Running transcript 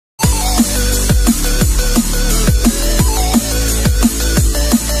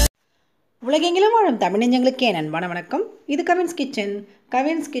உலகெங்கிலும் வாழும் தமிழ் நெஞ்சங்களுக்கு என் அன்பான வணக்கம். இது கவின்ஸ் கிச்சன்.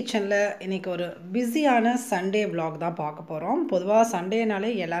 கவின்ஸ் கிச்சனில் இன்றைக்கி ஒரு பிஸியான சண்டே vlog தான் பார்க்க போகிறோம். பொதுவாக சண்டேனாலே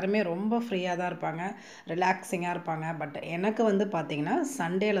எல்லாருமே ரொம்ப ஃப்ரீயாக தான் இருப்பாங்க, ரிலாக்ஸிங்காக இருப்பாங்க. பட் எனக்கு வந்து பார்த்திங்கன்னா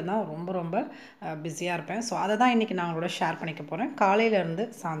சண்டேல தான் ரொம்ப பிஸியாக இருப்பேன். ஸோ அதை தான் இன்றைக்கி நான் உங்களோட ஷேர் பண்ணிக்க போகிறேன். காலையிலேருந்து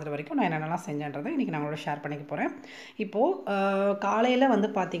சாயந்தரம் வரைக்கும் நான் என்னென்னலாம் செஞ்சேன்றதை இன்றைக்கி நான் உங்களோட ஷேர் பண்ணிக்க போகிறேன். இப்போது காலையில்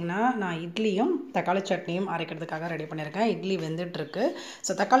வந்து பார்த்திங்கன்னா நான் இட்லியும் தக்காளி சட்னியும் அரைக்கிறதுக்காக ரெடி பண்ணியிருக்கேன். இட்லி வெந்துட்டுருக்கு.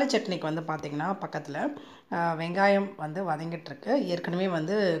 ஸோ தக்காளி சட்னிக்கு வந்து பார்த்திங்கன்னா பக்கத்தில் வெங்காயம் வந்து வதங்கிட்டுருக்கு. ஏற்கனவே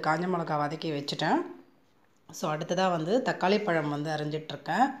வந்து காஞ்ச மிளகா வதக்கி வச்சுட்டேன். ஸோ அடுத்ததாக வந்து தக்காளி பழம் வந்து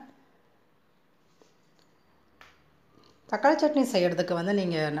அரிஞ்சிட்ருக்கேன். தக்காளி சட்னி செய்கிறதுக்கு வந்து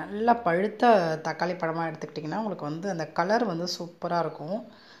நீங்கள் நல்லா பழுத்த தக்காளி பழமாக எடுத்துக்கிட்டிங்கன்னா உங்களுக்கு வந்து அந்த கலர் வந்து சூப்பராக இருக்கும்.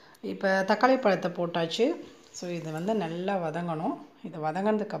 இப்போ தக்காளி பழத்தை போட்டாச்சு. ஸோ இது வந்து நல்லா வதங்கணும். இது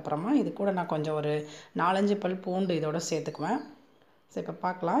வதங்கினதுக்கப்புறமா இது கூட நான் கொஞ்சம் ஒரு 4-5 பல் பூண்டு இதோட சேர்த்துக்குவேன். ஸோ இப்போ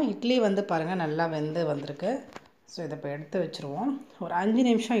பார்க்கலாம். இட்லி வந்து பாருங்கள் நல்லா வெந்து வந்திருக்கு. ஸோ இதை இப்போ எடுத்து வச்சுருவோம். ஒரு 5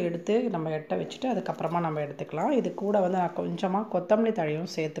 நிமிஷம் எடுத்து நம்ம எட்ட வச்சுட்டு அதுக்கப்புறமா நம்ம எடுத்துக்கலாம். இது கூட வந்து நான் கொஞ்சமாக கொத்தமல்லி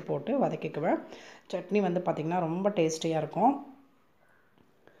தழையும் சேர்த்து போட்டு வதக்கிக்குவேன். சட்னி வந்து பார்த்திங்கன்னா ரொம்ப டேஸ்டியாக இருக்கும்.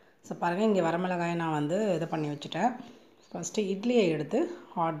 ஸோ பாருங்கள், இங்கே வரமிளகாயை நான் வந்து இது பண்ணி வச்சுட்டேன். ஃபஸ்ட்டு இட்லியை எடுத்து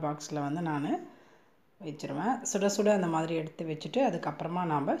ஹாட் பாக்ஸில் வந்து நான் வச்சுருவேன். சுட சுட அந்த மாதிரி எடுத்து வச்சுட்டு அதுக்கப்புறமா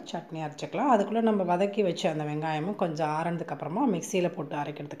நாம் சட்னி அரைச்சிக்கலாம். அதுக்குள்ளே நம்ம வதக்கி வச்சு அந்த வெங்காயமும் கொஞ்சம் ஆறுனதுக்கப்புறமா மிக்சியில் போட்டு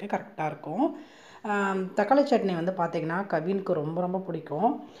அரைக்கிறதுக்கு கரெக்டாக இருக்கும். தக்காளி சட்னி வந்து பார்த்திங்கன்னா கவினுக்கு ரொம்ப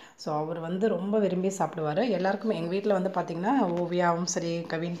பிடிக்கும். ஸோ அவர் வந்து ரொம்ப விரும்பி சாப்பிடுவார். எல்லாருக்குமே எங்கள் வீட்டில் வந்து பார்த்திங்கன்னா ஓவியாவும் சரி,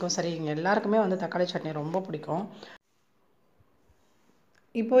 கவினுக்கும் சரி, இங்கே எல்லாருக்குமே வந்து தக்காளி சட்னி ரொம்ப பிடிக்கும்.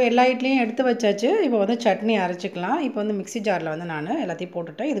 இப்போது எல்லா இட்லியும் எடுத்து வச்சாச்சு. இப்போ வந்து சட்னி அரைச்சிக்கலாம். இப்போ வந்து மிக்ஸி ஜாரில் வந்து நான் எல்லாத்தையும்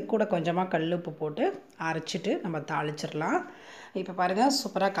போட்டுட்டேன். இது கூட கொஞ்சமாக கல் உப்பு போட்டு அரைச்சிட்டு நம்ம தாளிச்சிடலாம். இப்போ பாருங்கள்,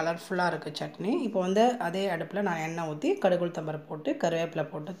 சூப்பராக கலர்ஃபுல்லாக இருக்குது சட்னி. இப்போ வந்து அதே அடுப்பில் நான் எண்ணெய் ஊற்றி கடுகு உளுத்தம் பருப்பு போட்டு கருவேப்பிலை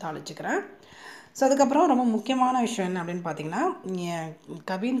போட்டு தாளிச்சிக்கிறேன். ஸோ அதுக்கப்புறம் ரொம்ப முக்கியமான விஷயம் என்ன அப்படின்னு பார்த்தீங்கன்னா,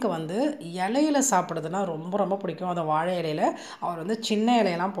 கவினுக்கு வந்து இலையில சாப்பிட்றதுனா ரொம்ப பிடிக்கும். அது வாழை இலையில். அவர் வந்து சின்ன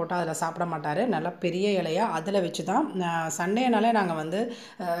இலையெல்லாம் போட்டால் அதில் சாப்பிட மாட்டார். நல்லா பெரிய இலையாக அதில் வச்சு தான் சண்டேனாலே நாங்கள் வந்து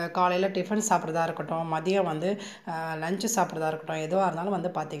காலையில் டிஃபன் சாப்பிட்றதா இருக்கட்டும், மதியம் வந்து லஞ்சு சாப்பிட்றதா இருக்கட்டும், எதுவாக இருந்தாலும்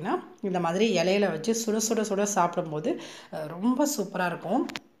வந்து பார்த்திங்கன்னா இந்த மாதிரி இலையில வச்சு சுட சாப்பிடும்போது ரொம்ப சூப்பராக இருக்கும்.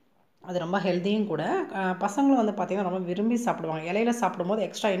 அது ரொம்ப ஹெல்த்தியும் கூட. பசங்களும் வந்து பார்த்திங்கன்னா ரொம்ப விரும்பி சாப்பிடுவாங்க. இலையில சாப்பிடும்போது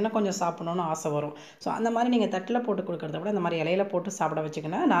எக்ஸ்ட்ரா இன்னும் கொஞ்சம் சாப்பிடணுன்னு ஆசை வரும். ஸோ அந்த மாதிரி நீங்கள் தட்டில் போட்டு கொடுக்குறத விட இந்த மாதிரி இலையில போட்டு சாப்பிட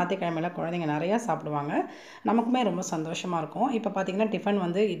வச்சிங்கன்னா ஞாயிற்றுக்கிழமையில குழந்தைங்க நிறையா சாப்பிடுவாங்க. நமக்குமே ரொம்ப சந்தோஷமாக இருக்கும். இப்போ பார்த்திங்கன்னா டிஃபன்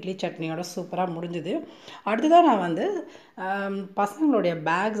வந்து இட்லி சட்னியோட சூப்பராக முடிஞ்சுது. அடுத்ததாக நான் வந்து பசங்களுடைய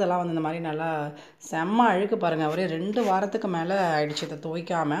பேக்ஸ் எல்லாம் வந்து இந்த மாதிரி நல்லா செம்ம அழுக்கு பாருங்கள். ஒரே 2 வாரத்துக்கு மேலே ஆயிடுச்சு இதை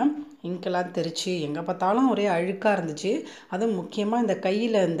துவைக்காமல். இங்கெல்லாம் தெரிச்சு எங்கே பார்த்தாலும் ஒரே அழுக்காக இருந்துச்சு. அதுவும் முக்கியமாக இந்த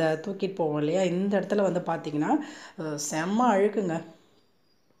கையில் இந்த தூக்கிட்டு போவோம் இல்லையா, இந்த இடத்துல வந்து பார்த்திங்கன்னா செம்ம அழுக்குங்க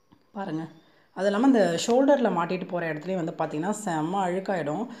பாருங்கள். அது இல்லாமல் இந்த ஷோல்டரில் மாட்டிட்டு போகிற இடத்துலையும் வந்து பார்த்திங்கன்னா செம்ம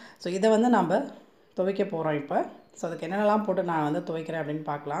அழுக்காயிடும். ஸோ இதை வந்து நம்ம துவைக்க போகிறோம் இப்போ. ஸோ அதுக்கு என்னென்னலாம் போட்டு நான் வந்து துவைக்கிறேன் அப்படின்னு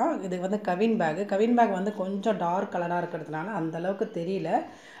பார்க்கலாம். இது வந்து கவின் பேக் வந்து கொஞ்சம் டார்க் கலராக இருக்கிறதுனால அந்தளவுக்கு தெரியல.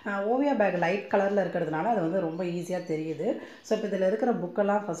 ஓவியா பேக் லைட் கலரில் இருக்கிறதுனால அது வந்து ரொம்ப ஈஸியாக தெரியுது. ஸோ இப்போ இதில் இருக்கிற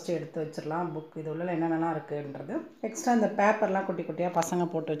புக்கெல்லாம் ஃபஸ்ட்டு எடுத்து வச்சிடலாம். புக் இது உள்ள என்னென்னலாம் இருக்குன்றது. எக்ஸ்ட்ரா இந்த பேப்பர்லாம் குட்டியாக பசங்க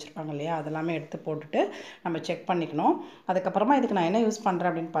போட்டு வச்சுருப்பாங்க இல்லையா, அதெல்லாமே எடுத்து போட்டுட்டு நம்ம செக் பண்ணிக்கணும். அதுக்கப்புறமா இதுக்கு நான் என்ன யூஸ்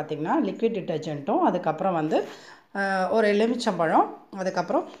பண்ணுறேன் அப்படின்னு பார்த்திங்கன்னா லிக்விட் டிட்டர்ஜென்ட்டும், அதுக்கப்புறம் வந்து ஒரு எலுமிச்சம்பழம்,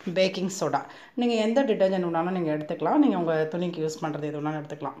 அதுக்கப்புறம் பேக்கிங் சோடா. நீங்கள் எந்த டிட்டர்ஜென்ட் வேணாலும் நீங்கள் எடுத்துக்கலாம். நீங்கள் உங்கள் துணிக்கு யூஸ் பண்ணுறது எது வேணாலும்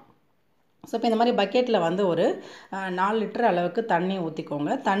எடுத்துக்கலாம். ஸோ இப்போ இந்த மாதிரி பக்கெட்டில் வந்து ஒரு 4 லிட்டர் அளவுக்கு தண்ணி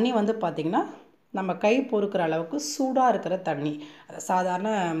ஊற்றிக்கோங்க. தண்ணி வந்து பார்த்திங்கன்னா நம்ம கை பொறுக்கிற அளவுக்கு சூடாக இருக்கிற தண்ணி. சாதாரண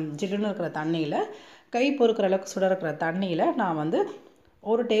ஜில்லுன்னு இருக்கிற தண்ணியில், கை பொறுக்கிற அளவுக்கு சூடாக இருக்கிற தண்ணியில் நான் வந்து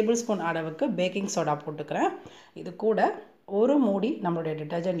 1 டேபிள் ஸ்பூன் அளவுக்கு பேக்கிங் சோடா போட்டுக்கிறேன். இது கூட ஒரு மூடி நம்மளுடைய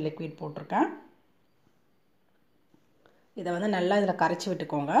டிட்டர்ஜென்ட் லிக்விட் போட்டிருக்கேன். இதை வந்து நல்லா இதில் கரைச்சி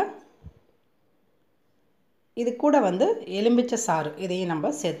விட்டுக்கோங்க. இது கூட வந்து எலுமிச்சை சாறு இதையும் நம்ம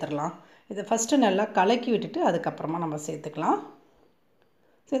சேர்த்துடலாம். இதை ஃபஸ்ட்டு நல்லா கலக்கி விட்டுட்டு அதுக்கப்புறமா நம்ம சேர்த்துக்கலாம்.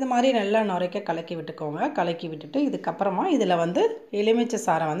 ஸோ இது மாதிரி நல்லா நுரைக்க கலக்கி விட்டுக்கோங்க. கலக்கி விட்டுட்டு இதுக்கப்புறமா இதில் வந்து எலுமிச்சை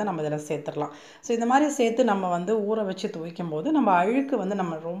சாறை வந்து நம்ம இதில் சேர்த்துடலாம். ஸோ இந்த மாதிரி சேர்த்து நம்ம வந்து ஊற வச்சு துவைக்கும் போது நம்ம அழுக்கு வந்து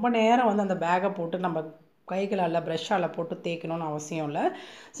நம்ம ரொம்ப நேரம் வந்து அந்த பேக்கை போட்டு நம்ம கைகளால் ப்ரெஷ்ஷால் போட்டு தேய்க்கணும்னு அவசியம் இல்லை.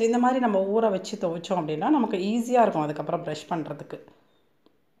 ஸோ இந்த மாதிரி நம்ம ஊற வச்சு துவைச்சோம் அப்படின்னா நமக்கு ஈஸியாக இருக்கும் அதுக்கப்புறம் ப்ரெஷ் பண்ணுறதுக்கு.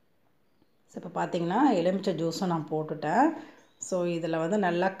 ஸோ இப்போ பார்த்திங்கன்னா எலுமிச்சை ஜூஸும் நான் போட்டுட்டேன். ஸோ இதில் வந்து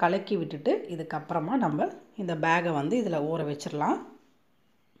நல்லா கலக்கி விட்டுட்டு இதுக்கப்புறமா நம்ம இந்த பேக்கை வந்து இதில் ஊற வச்சிடலாம்.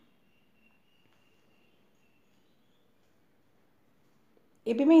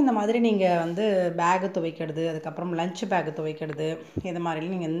 எப்பயுமே இந்த மாதிரி நீங்கள் வந்து பேகு துவைக்கிறது, அதுக்கப்புறம் லஞ்ச் பேக்கு துவைக்கிறது, இது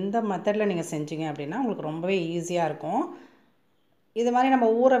மாதிரிலாம் நீங்கள் எந்த மெத்தடில் நீங்கள் செஞ்சீங்க அப்படின்னா உங்களுக்கு ரொம்பவே ஈஸியாக இருக்கும். இது மாதிரி நம்ம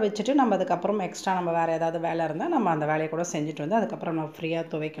ஊற வச்சுட்டு நம்ம அதுக்கப்புறம் எக்ஸ்ட்ரா நம்ம வேறு ஏதாவது வேலை இருந்தால் நம்ம அந்த வேலையை கூட செஞ்சுட்டு வந்து அதுக்கப்புறம் நம்ம ஃப்ரீயாக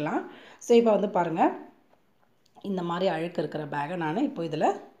துவைக்கலாம். ஸோ இப்போ வந்து பாருங்கள், இந்த மாதிரி அழுக்கு இருக்கிற பேக்கை நான் இப்போ இதில்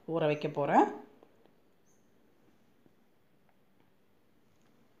ஊற வைக்க போகிறேன்.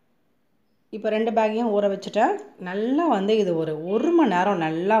 இப்போ 2 பேக்கையும் ஊற வச்சுட்டேன். நல்லா வந்து இது ஒரு 1 மணி நேரம்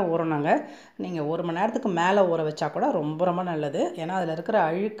நல்லா ஊறணுங்க. நீங்கள் 1 மணி நேரத்துக்கு மேலே ஊற வச்சா கூட ரொம்ப ரொம்ப நல்லது. ஏன்னா அதில் இருக்கிற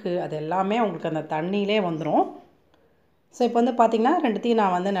அழுக்கு அது எல்லாமே உங்களுக்கு அந்த தண்ணியிலே வந்துடும். ஸோ இப்போ வந்து பார்த்திங்கன்னா 2த்தையும்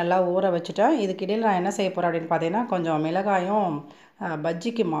நான் வந்து நல்லா ஊற வச்சுட்டேன். இதுக்கிடையில் நான் என்ன செய்ய போகிறேன் அப்படின்னு பார்த்தீங்கன்னா, கொஞ்சம் மிளகாயும்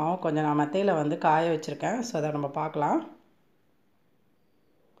பஜ்ஜிக்கு மாவும் கொஞ்சம் நான் மெத்தையில் வந்து காய வச்சுருக்கேன். ஸோ அதை நம்ம பார்க்கலாம்.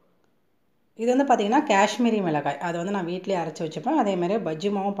 இது வந்து பார்த்திங்கன்னா காஷ்மீரி மிளகாய். அது வந்து நான் வீட்டிலே அரைச்சி வச்சுப்பேன். அதேமாதிரி பஜ்ஜி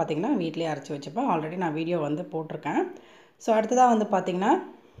மாவும் பார்த்திங்கன்னா வீட்டிலே அரைச்சி வச்சுப்பேன். ஆல்ரெடி நான் வீடியோ வந்து போட்டிருக்கேன். ஸோ அடுத்ததாக வந்து பார்த்திங்கன்னா,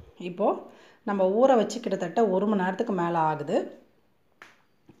 இப்போது நம்ம ஊற வச்சு கிட்டத்தட்ட 1 மணி நேரத்துக்கு மேலே ஆகுது.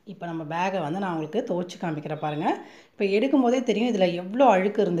 இப்போ நம்ம பேக்கை வந்து நான் உங்களுக்கு துவைச்சி காமிக்கிறேன் பாருங்கள். இப்போ எடுக்கும் போதே தெரியும் இதில் எவ்வளோ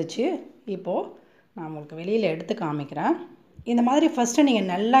அழுக்கு இருந்துச்சு. இப்போது நான் உங்களுக்கு வெளியில் எடுத்து காமிக்கிறேன். இந்த மாதிரி ஃபஸ்ட்டு நீங்கள்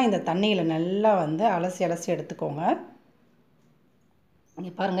நல்லா இந்த தண்ணியில் நல்லா வந்து அலசி அலசி எடுத்துக்கோங்க.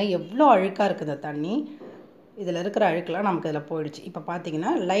 இங்கே பாருங்கள் எவ்வளோ அழுக்காக இருக்குது இந்த தண்ணி. இதில் இருக்கிற அழுக்கெல்லாம் நமக்கு இதில் போயிடுச்சு. இப்போ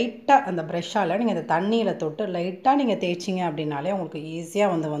பார்த்தீங்கன்னா லைட்டாக அந்த ப்ரெஷ்ஷால் நீங்கள் இந்த தண்ணியில் தொட்டு லைட்டாக நீங்கள் தேய்ச்சிங்க அப்படின்னாலே உங்களுக்கு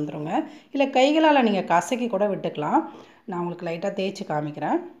ஈஸியாக வந்து வந்துடுங்க. இல்லை கைகளால் நீங்கள் கசக்கி கூட விட்டுக்கலாம். நான் உங்களுக்கு லைட்டாக தேய்ச்சி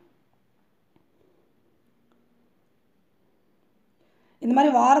காமிக்கிறேன். இந்த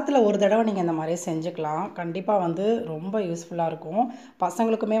மாதிரி வாரத்தில் ஒரு தடவை நீங்கள் இந்த மாதிரி செஞ்சுக்கலாம். கண்டிப்பாக வந்து ரொம்ப யூஸ்ஃபுல்லாக இருக்கும்.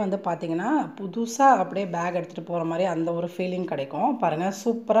 பசங்களுக்குமே வந்து பார்த்திங்கன்னா புதுசாக அப்படியே பேக் எடுத்துகிட்டு போகிற மாதிரி அந்த ஒரு ஃபீலிங் கிடைக்கும். பாருங்கள்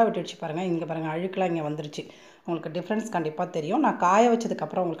சூப்பராக விட்டுடுச்சு பாருங்கள். இங்கே பாருங்கள் அழுக்கெலாம் இங்கே வந்துருச்சு. உங்களுக்கு டிஃப்ரென்ஸ் கண்டிப்பாக தெரியும். நான் காய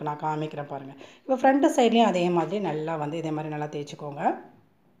வச்சதுக்கப்புறம் உங்களுக்கு நான் காமிக்கிறேன் பாருங்கள். இப்போ ஃப்ரண்ட்டு சைட்லேயும் அதே மாதிரி நல்லா வந்து இதே மாதிரி நல்லா தேய்ச்சிக்கோங்க.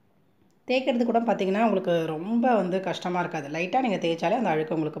 தேய்க்கிறது கூட பார்த்திங்கன்னா உங்களுக்கு ரொம்ப வந்து கஷ்டமாக இருக்காது. லைட்டாக நீங்கள் தேய்ச்சாலே அந்த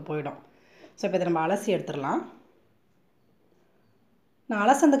அழுக்கு உங்களுக்கு போயிடும். ஸோ இப்போ இதை நம்ம அலசி எடுத்துடலாம். நான்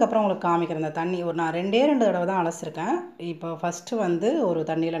அலசினதுக்கப்புறம் உங்களுக்கு காமிக்கிறேன். இந்த தண்ணி நான் 2 தடவை தான் அலசிருக்கேன். இப்போ ஃபஸ்ட்டு வந்து ஒரு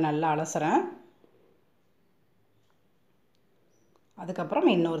தண்ணியில் நல்லா அலசுகிறேன். அதுக்கப்புறம்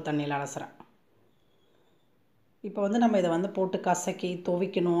இன்னொரு தண்ணியில் அலசுகிறேன். இப்போ வந்து நம்ம இதை வந்து போட்டு கசக்கி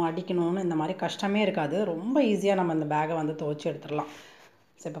துவைக்கணும் அடிக்கணும்னு இந்த மாதிரி கஷ்டமே இருக்காது. ரொம்ப ஈஸியாக நம்ம இந்த பேக்கை வந்து துவைச்சி எடுத்துடலாம்.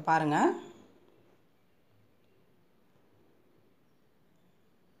 ஸோ இப்போ பாருங்கள்,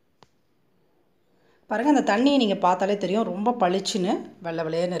 பாருங்கள் அந்த தண்ணியை நீங்கள் பார்த்தாலே தெரியும் ரொம்ப பளிச்சுன்னு வெள்ளை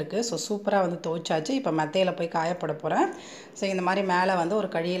வெள்ளையன்னு இருக்குது. ஸோ சூப்பராக வந்து துவைச்சாச்சு. இப்போ மெத்தையில் போய் காயப்பட போகிறேன். ஸோ இந்த மாதிரி மேலே வந்து ஒரு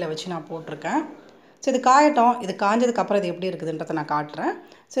கழியில் வச்சு நான் போட்டிருக்கேன். ஸோ இது காயட்டும். இது காஞ்சதுக்கப்புறம் இது எப்படி இருக்குதுன்றதை நான் காட்டுறேன்.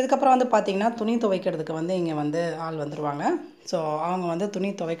 ஸோ இதுக்கப்புறம் வந்து பார்த்திங்கன்னா துணி துவைக்கிறதுக்கு வந்து இங்கே வந்து ஆள் வந்துடுவாங்க. ஸோ அவங்க வந்து துணி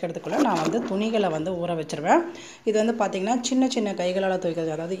துவைக்கிறதுக்குள்ளே நான் வந்து துணிகளை வந்து ஊற வச்சுருவேன். இது வந்து பார்த்திங்கன்னா சின்ன சின்ன கைகளால்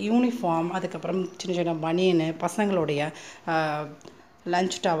துவைக்கிறது, அதாவது யூனிஃபார்ம், அதுக்கப்புறம் சின்ன சின்ன பனியனு, பசங்களுடைய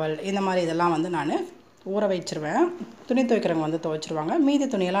லஞ்ச் டவல், இந்த மாதிரி இதெல்லாம் வந்து நான் ஊற வச்சுருவேன். துணி துவைக்கிறவங்க வந்து துவைச்சிருவாங்க. மீதி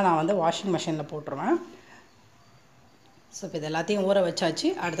துணியெல்லாம் நான் வந்து வாஷிங் மிஷினில் போட்டுருவேன். ஸோ இப்போ இது எல்லாத்தையும் ஊற வச்சாச்சு.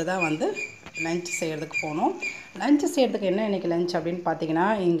 அடுத்ததாக வந்து லஞ்ச் செய்கிறதுக்கு போகணும். லஞ்சு செய்கிறதுக்கு என்ன இன்றைக்கி லஞ்ச் அப்படின்னு பார்த்தீங்கன்னா,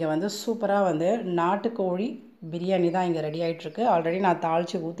 இங்கே வந்து சூப்பராக வந்து நாட்டுக்கோழி பிரியாணி தான் இங்கே ரெடி ஆகிட்டுருக்கு. ஆல்ரெடி நான்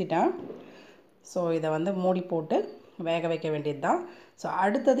தாளித்து ஊற்றிட்டேன். ஸோ இதை வந்து மூடி போட்டு வேக வைக்க வேண்டியது தான். ஸோ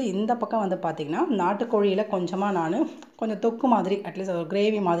அடுத்தது இந்த பக்கம் வந்து பார்த்திங்கன்னா, நாட்டுக்கோழியில் கொஞ்சமாக நான் கொஞ்சம் தொக்கு மாதிரி அட்லீஸ்ட் ஒரு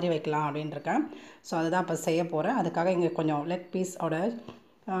கிரேவி மாதிரி வைக்கலாம் அப்படின்ட்டுருக்கேன். ஸோ அதுதான் இப்போ செய்ய போகிறேன். அதுக்காக இங்கே கொஞ்சம் லெக் பீஸோட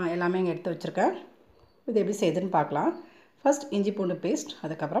எல்லாமே இங்கே எடுத்து வச்சுருக்கேன். இது எப்படி செய்யுதுன்னு பார்க்கலாம். ஃபர்ஸ்ட் இஞ்சி பூண்டு பேஸ்ட்,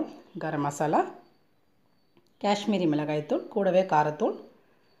 அதுக்கப்புறம் கரம் மசாலா, காஷ்மீரி மிளகாய்த்தூள், கூடவே காரத்தூள்,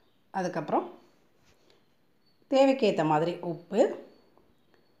 அதுக்கப்புறம் தேவைக்கு ஏற்ற மாதிரி உப்பு,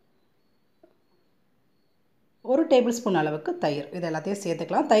 1 டேபிள் ஸ்பூன் அளவுக்கு தயிர். இது எல்லாத்தையும்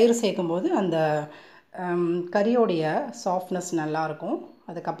சேர்த்துக்கலாம். தயிர் சேர்க்கும்போது அந்த கறியோடைய சாஃப்ட்னஸ் நல்லாயிருக்கும்.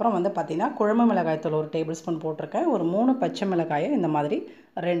 அதுக்கப்புறம் வந்து பார்த்திங்கன்னா குழம்பு மிளகாய்த்தூள் 1 டேபிள் ஸ்பூன் போட்டிருக்கேன். ஒரு 3 பச்சை மிளகாயை இந்த மாதிரி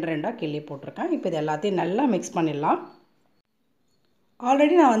 2 கிள்ளி போட்டிருக்கேன். இப்போ இது எல்லாத்தையும் நல்லா மிக்ஸ் பண்ணிடலாம்.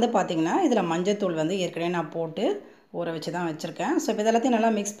 ஆல்ரெடி நான் வந்து பார்த்திங்கன்னா இதில் மஞ்சத்தூள் வந்து ஏற்கனவே நான் போட்டு ஊற வச்சு தான் வச்சுருக்கேன். ஸோ இப்போ இதெல்லாத்தையும் நல்லா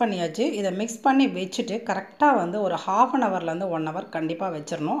மிக்ஸ் பண்ணியாச்சு. இதை மிக்ஸ் பண்ணி வச்சுட்டு கரெக்டாக வந்து ஒரு 1/2 ஹவர்லேருந்து 1 ஹவர் கண்டிப்பாக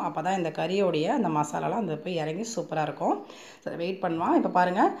வச்சிடணும். அப்போ தான் இந்த கறியோடைய அந்த மசாலாலாம் அந்த போய் இறங்கி சூப்பராக இருக்கும். ஸோ வெயிட் பண்ணுவான். இப்போ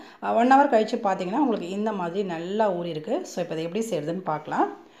பாருங்கள் 1 ஹவர் கழித்து பார்த்திங்கன்னா உங்களுக்கு இந்த மாதிரி நல்லா ஊறிருக்கு. ஸோ இப்போ இதை எப்படி செய்கிறதுன்னு பார்க்கலாம்.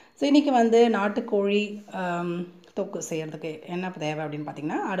 ஸோ இன்றைக்கி வந்து நாட்டுக்கோழி தொக்கு செய்கிறதுக்கு என்ன தேவை அப்படின்னு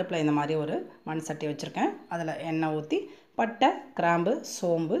பார்த்திங்கன்னா, அடுப்பில் இந்த மாதிரி ஒரு மண் சட்டி வச்சுருக்கேன். அதில் எண்ணெய் ஊற்றி பட்டை, கிராம்பு,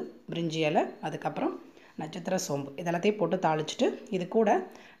 சோம்பு, பிரிஞ்சி இலை, அதுக்கப்புறம் நட்சத்திர சோம்பு இதெல்லாத்தையும் போட்டு தாளிச்சிட்டு இது கூட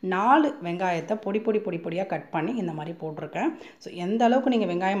 4 வெங்காயத்தை பொடியாக கட் பண்ணி இந்த மாதிரி போட்டிருக்கேன். ஸோ எந்த அளவுக்கு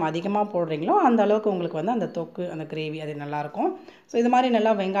நீங்கள் வெங்காயம் அதிகமாக போடுறீங்களோ அந்த அளவுக்கு உங்களுக்கு வந்து அந்த தொக்கு அந்த கிரேவி அது நல்லாயிருக்கும். ஸோ இது மாதிரி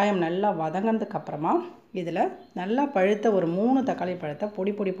நல்லா வெங்காயம் நல்லா வதங்கினதுக்கப்புறமா இதில் நல்லா பழுத்த ஒரு 3 தக்காளி பழத்தை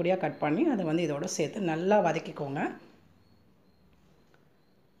பொடியாக கட் பண்ணி அதை வந்து இதோட சேர்த்து நல்லா வதக்கிக்கோங்க.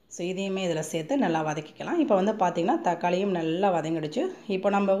 ஸோ இதையுமே இதில் சேர்த்து நல்லா வதக்கிக்கலாம். இப்போ வந்து பார்த்திங்கன்னா தக்காளியும் நல்லா வதங்கிடுச்சு. இப்போ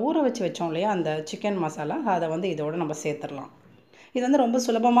நம்ம ஊற வச்சோம் இல்லையா அந்த சிக்கன் மசாலா, அதை வந்து இதோட நம்ம சேர்த்துடலாம். இது வந்து ரொம்ப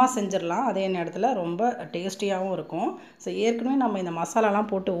சுலபமாக செஞ்சிடலாம், அதே நேரத்தில் ரொம்ப டேஸ்டியாகவும் இருக்கும். ஸோ ஏற்கனவே நம்ம இந்த மசாலாலாம்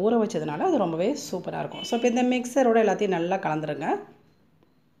போட்டு ஊற வச்சதுனால அது ரொம்பவே சூப்பராக இருக்கும். ஸோ இப்போ இந்த மிக்சரோட எல்லாத்தையும் நல்லா கலந்துருங்க.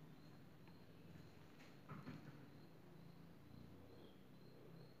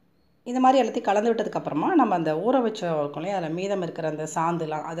 இந்த மாதிரி எல்லாத்தையும் கலந்து விட்டதுக்கப்புறமா நம்ம அந்த ஊற வச்ச இருக்கும் இல்லையா, அதில் மீதம் இருக்கிற அந்த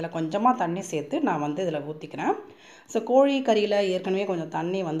சாந்துலாம் அதில் கொஞ்சமாக தண்ணி சேர்த்து நான் வந்து இதில் ஊற்றிக்கிறேன். ஸோ கோழி கறியில் ஏற்கனவே கொஞ்சம்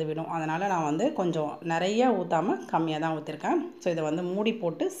தண்ணி வந்து விடும், அதனால் நான் வந்து கொஞ்சம் நிறைய ஊற்றாமல் கம்மியாக தான் ஊற்றிருக்கேன். ஸோ இதை வந்து மூடி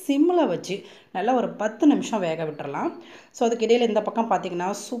போட்டு சிம்மில் வச்சு நல்லா ஒரு 10 நிமிஷம் வேக விட்டுறலாம். ஸோ அதுக்கு இடையில் இந்த பக்கம்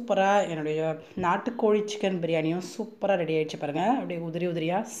பார்த்திங்கன்னா சூப்பராக என்னுடைய நாட்டுக்கோழி சிக்கன் பிரியாணியும் சூப்பராக ரெடி ஆகிடுச்சு பாருங்கள். அப்படியே உதிரி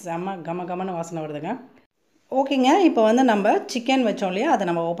உதிரியாக செம கமன்னு வாசனை வருதுங்க. ஓகேங்க, இப்போ வந்து நம்ம சிக்கன் வச்சோம் இல்லையா, அதை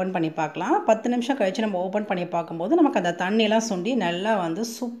நம்ம ஓப்பன் பண்ணி பார்க்கலாம். 10 நிமிஷம் கழித்து நம்ம ஓப்பன் பண்ணி பார்க்கும்போது நமக்கு அந்த தண்ணியெலாம் சுண்டி நல்லா வந்து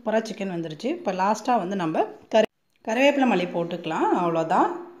சூப்பராக சிக்கன் வந்துருச்சு. இப்போ லாஸ்ட்டாக வந்து நம்ம கருவேப்பிலை மல்லி போட்டுக்கலாம், அவ்வளோதான்.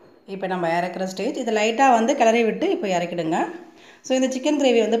 இப்போ நம்ம இறக்குற ஸ்டேஜ். இதை லைட்டாக வந்து கிளறி விட்டு இப்போ இறக்கிடுங்க. ஸோ இந்த சிக்கன்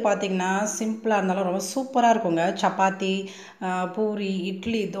கிரேவி வந்து பார்த்திங்கன்னா சிம்பிளாக இருந்தாலும் ரொம்ப சூப்பராக இருக்குங்க. சப்பாத்தி, பூரி,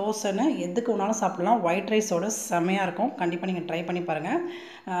 இட்லி, தோசைன்னு எதுக்கு வேணாலும் சாப்பிட்லாம். ஒயிட் ரைஸோட செமையாக இருக்கும். கண்டிப்பாக நீங்கள் ட்ரை பண்ணி பாருங்கள்.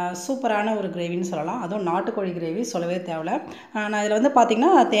 சூப்பரான ஒரு கிரேவின்னு சொல்லலாம். அதுவும் நாட்டுக்கோழி கிரேவி சொல்லவே தேவையில்ல. நான் இதில் வந்து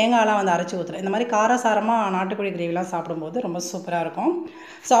பார்த்திங்கன்னா தேங்காயெலாம் வந்து அரைச்சி ஊற்றுறேன். இந்த மாதிரி காரசாரமாக நாட்டுக்கோழி கிரேவிலாம் சாப்பிடும்போது ரொம்ப சூப்பராக இருக்கும்.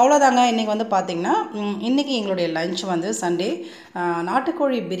 ஸோ அவ்வளோதாங்க. இன்றைக்கி வந்து பார்த்திங்கன்னா இன்றைக்கி எங்களுடைய லஞ்ச் வந்து சண்டே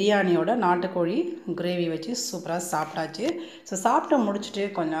நாட்டுக்கோழி பிரியாணியோட நாட்டுக்கோழி கிரேவி வச்சு சூப்பராக சாப்பிட்டாச்சு. ஸோ சாப்பிட்டு முடிச்சுட்டு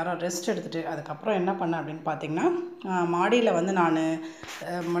கொஞ்ச நேரம் ரெஸ்ட் எடுத்துகிட்டு அதுக்கப்புறம் என்ன பண்ணேன் அப்படின்னு பார்த்திங்கன்னா மாடியில் வந்து நான்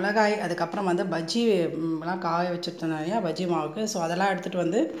மிளகாய், அதுக்கப்புறம் வந்து பஜ்ஜி எல்லாம் காய வச்சுருந்தேன் இல்லையா பஜ்ஜி மாவுக்கு. ஸோ அதெல்லாம் எடுத்துகிட்டு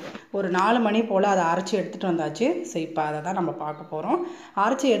வந்து ஒரு 4 மணி போல் அதை அரைச்சி எடுத்துகிட்டு வந்தாச்சு. ஸோ இப்போ அதை தான் நம்ம பார்க்க போகிறோம்.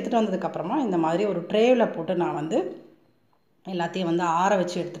 அரைச்சி எடுத்துகிட்டு வந்ததுக்கப்புறமா இந்த மாதிரி ஒரு ட்ரேவில் போட்டு நான் வந்து எல்லாத்தையும் வந்து ஆற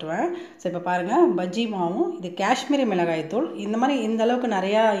வச்சு எடுத்துடுவேன். ஸோ இப்போ பாருங்கள், பஜ்ஜி மாவும் இது காஷ்மீரி மிளகாய் தூள். இந்த மாதிரி இந்த அளவுக்கு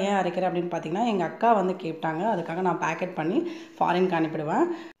நிறையா ஏன் அரைக்கிறேன் அப்படின்னு பார்த்தீங்கன்னா எங்கள் அக்கா வந்து கேட்டாங்க, அதுக்காக நான் பேக்கெட் பண்ணி ஃபாரினுக்கு அனுப்பிடுவேன்.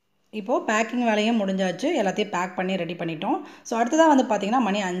 இப்போது பேக்கிங் வேலையும் முடிஞ்சாச்சு, எல்லாத்தையும் பேக் பண்ணி ரெடி பண்ணிட்டோம். ஸோ அடுத்ததாக வந்து பார்த்திங்கன்னா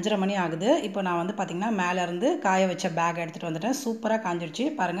மணி 5:30 மணி ஆகுது. இப்போ நான் வந்து பார்த்திங்கன்னா மேலேருந்து காய வச்ச பேக் எடுத்துகிட்டு வந்துட்டேன். சூப்பராக காஞ்சிடுச்சு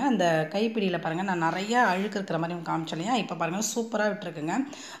பாருங்கள். அந்த கைப்பிடியில் பாருங்கள், நான் நிறையா அழுக்கு இருக்கிற மாதிரி காமிச்சேன் இல்லையா, இப்போ பாருங்கள் சூப்பராக விட்டுருக்குங்க.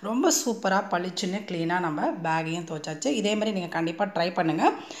 ரொம்ப சூப்பராக பளிச்சுன்னு க்ளீனாக நம்ம பேக்கையும் துவைச்சாச்சு. இதே மாதிரி நீங்கள் கண்டிப்பாக ட்ரை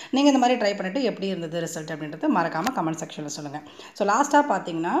பண்ணுங்கள். நீங்கள் இந்த மாதிரி ட்ரை பண்ணிவிட்டு எப்படி இருந்தது ரிசல்ட் அப்படின்றது மறக்காமல் கமெண்ட் செக்ஷனில் சொல்லுங்கள். ஸோ லாஸ்ட்டாக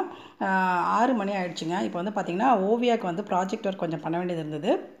பார்த்திங்கன்னா 6 மணி ஆகிடுச்சிங்க. இப்போ வந்து பார்த்திங்கன்னா ஓவியாவுக்கு வந்து ப்ராஜெக்ட் ஒர்க் கொஞ்சம் பண்ண வேண்டியது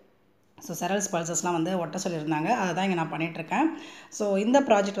இருந்தது. ஸோ செரல்ஸ் பல்சஸ்லாம் வந்து ஒட்ட சொல்லியிருந்தாங்க, அதை தான் இங்கே நான் பண்ணிகிட்ருக்கேன். ஸோ இந்த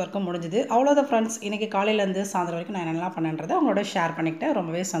ப்ராஜெக்ட் ஒர்க்கும் முடிஞ்சுது. அவ்வளோதான் ஃப்ரெண்ட்ஸ், இன்றைக்கி காலையிலேருந்து சாயந்தரம் வரைக்கும் நான் என்னெல்லாம் பண்ணேன்றதை அவங்களோட ஷேர் பண்ணிக்கிட்டேன்.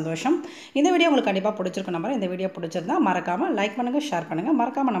 ரொம்பவே சந்தோஷம். இந்த வீடியோ உங்களுக்கு கண்டிப்பாக பிடிச்சிருக்கும் நம்பர். இந்த வீடியோ பிடிச்சிருந்தா மறக்காமல் லைக் பண்ணுங்கள், ஷேர் பண்ணுங்கள்,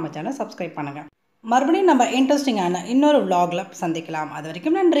 மறக்காமல் நம்ம சேனலை சப்ஸ்கிரைப் பண்ணுங்கள். மறுபடியும் நம்ம இன்ட்ரெஸ்டிங்கான இன்னொரு vlogல சந்திக்கலாம். அது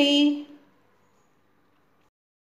வரைக்கும் நன்றி.